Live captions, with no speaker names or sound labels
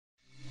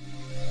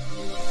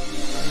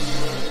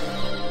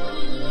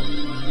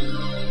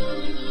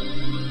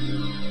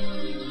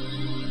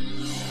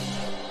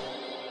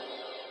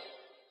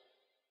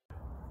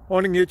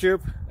Morning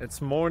YouTube,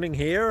 it's morning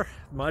here.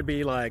 It might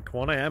be like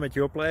 1 a.m. at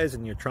your place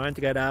and you're trying to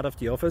get out of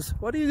the office.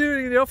 What are you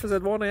doing in the office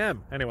at 1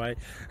 a.m? Anyway,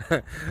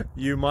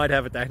 you might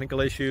have a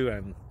technical issue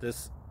and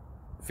this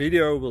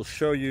video will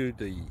show you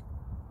the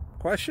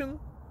question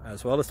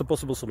as well as the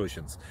possible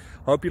solutions.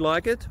 Hope you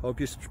like it,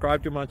 hope you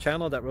subscribe to my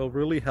channel. That will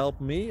really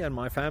help me and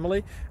my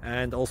family,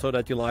 and also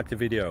that you like the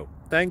video.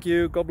 Thank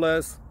you, God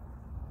bless.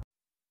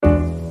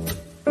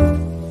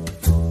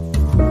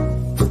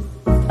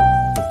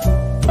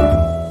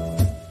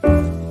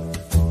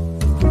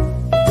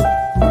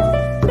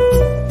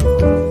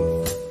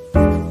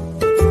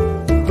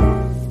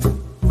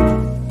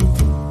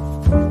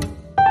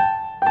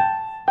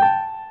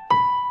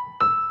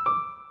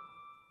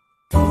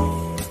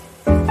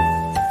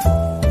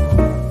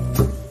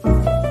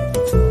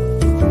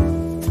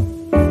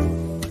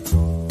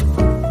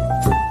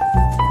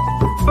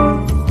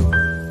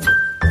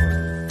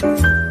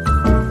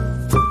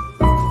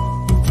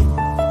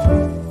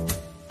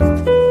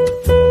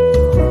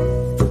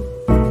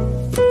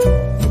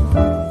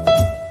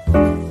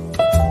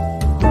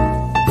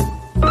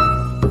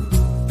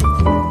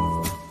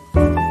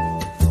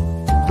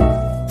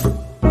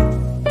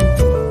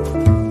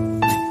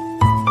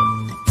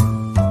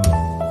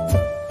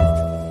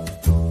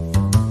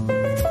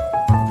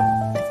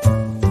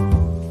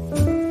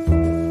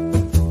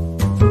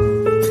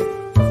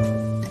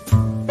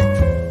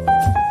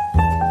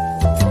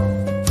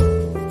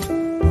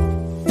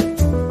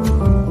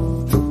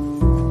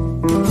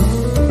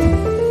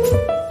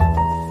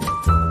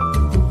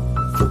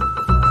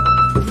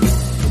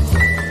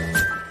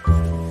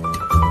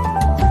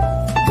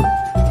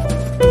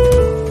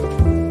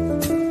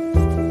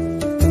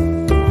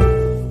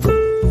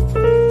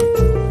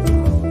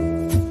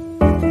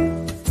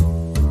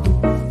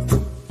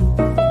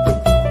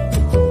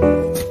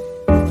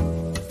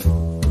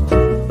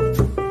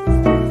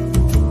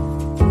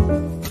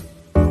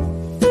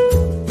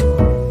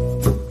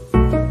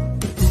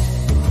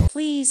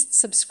 Please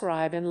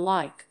subscribe and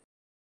like.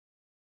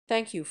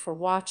 Thank you for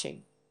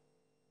watching.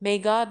 May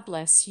God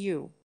bless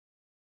you.